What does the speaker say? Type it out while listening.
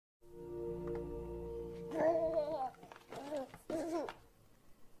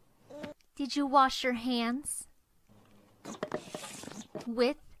Did you wash your hands?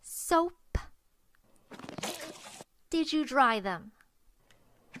 With soap? Did you dry them?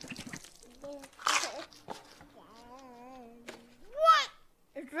 What?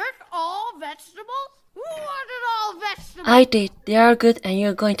 Is this all vegetables? Who wanted all vegetables? I did. They are good and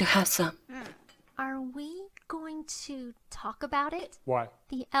you're going to have some. Are we going to talk about it? What?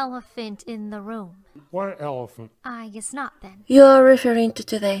 The elephant in the room. What elephant? I guess not then. You're referring to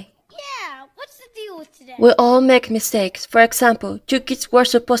today. Yeah, what's the deal with today? We all make mistakes. For example, you kids were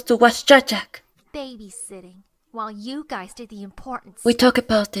supposed to watch Jack. Babysitting. While you guys did the important We stuff. talk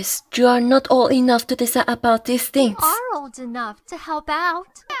about this. You are not old enough to decide about these things. You are old enough to help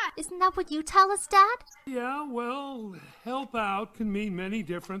out. Isn't that what you tell us, Dad? Yeah, well, help out can mean many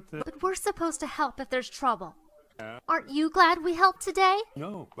different things. But we're supposed to help if there's trouble. Aren't you glad we helped today?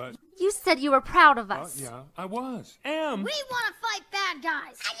 No, but... You said you were proud of us. yeah, I was. Am. We want to fight bad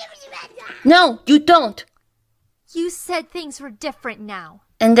guys. I never see bad guys. No, you don't. You said things were different now.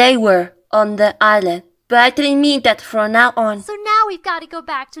 And they were on the island. But I didn't mean that from now on. So now we've got to go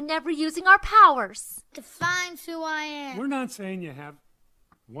back to never using our powers. Defines who I am. We're not saying you have...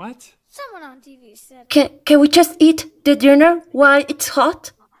 What? Someone on TV said. Can we just eat the dinner while it's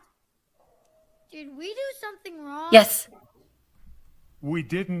hot? Did we do something wrong? Yes. We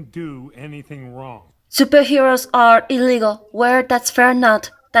didn't do anything wrong. Superheroes are illegal. Where that's fair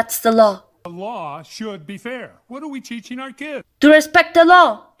not. That's the law. The law should be fair. What are we teaching our kids? To respect the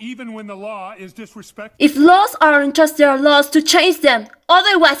law. Even when the law is disrespectful. If laws aren't just their laws to change them.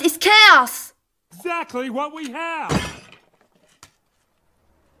 Otherwise, it's chaos. Exactly what we have.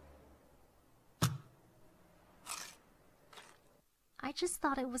 I just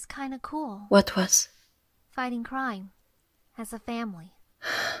thought it was kind of cool. What was? Fighting crime. As a family.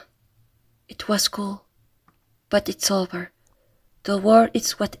 It was cool. But it's over. The world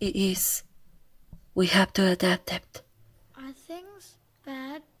is what it is. We have to adapt it. Are things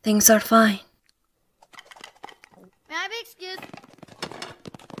bad? Things are fine. May I be excused?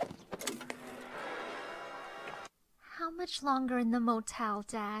 How much longer in the motel,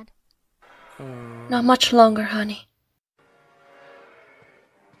 Dad? Not much longer, honey.